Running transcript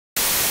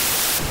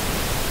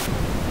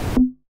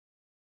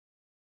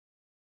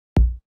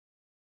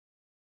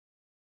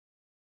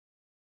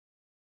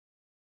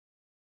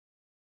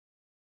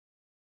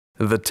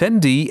The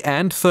 10D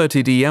and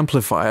 30D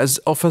amplifiers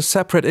offer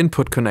separate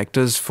input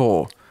connectors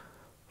for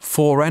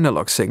 4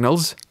 analog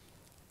signals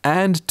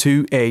and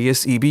 2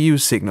 AES-EBU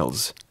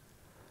signals,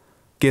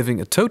 giving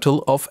a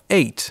total of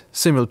 8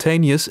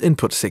 simultaneous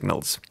input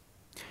signals.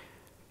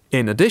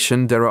 In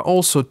addition, there are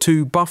also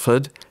 2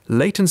 buffered,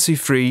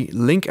 latency-free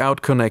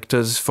link-out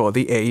connectors for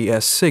the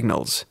AES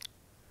signals.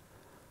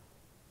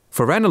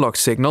 For analog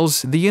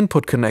signals, the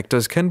input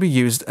connectors can be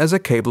used as a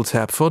cable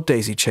tab for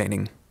daisy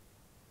chaining.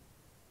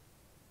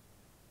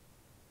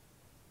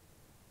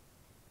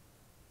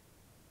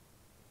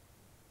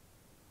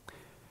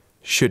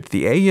 Should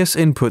the AES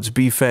inputs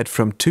be fed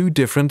from 2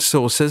 different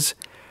sources,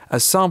 a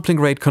sampling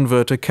rate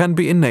converter can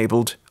be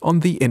enabled on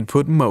the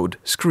Input Mode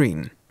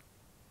screen.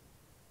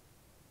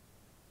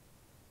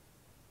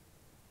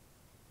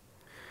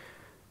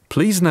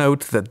 Please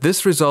note that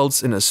this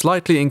results in a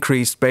slightly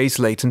increased base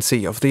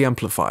latency of the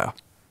amplifier.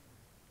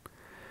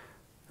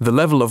 The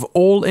level of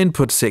all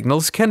input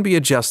signals can be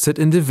adjusted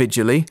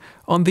individually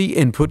on the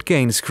Input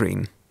Gain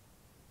screen.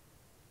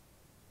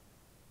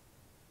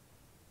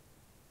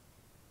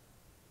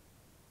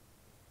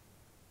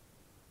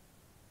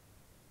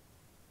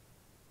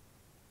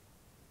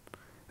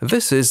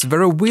 This is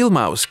where a wheel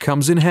mouse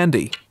comes in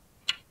handy.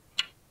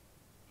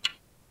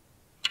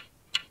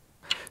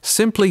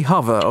 Simply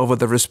hover over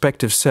the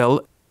respective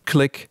cell,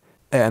 click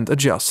and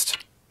adjust.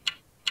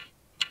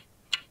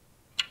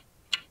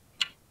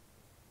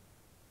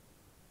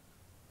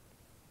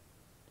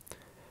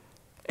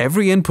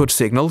 Every input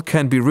signal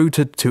can be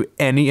routed to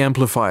any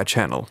amplifier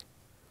channel.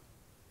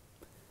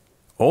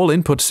 All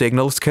input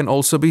signals can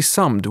also be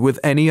summed with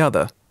any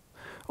other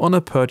on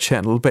a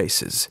per-channel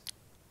basis.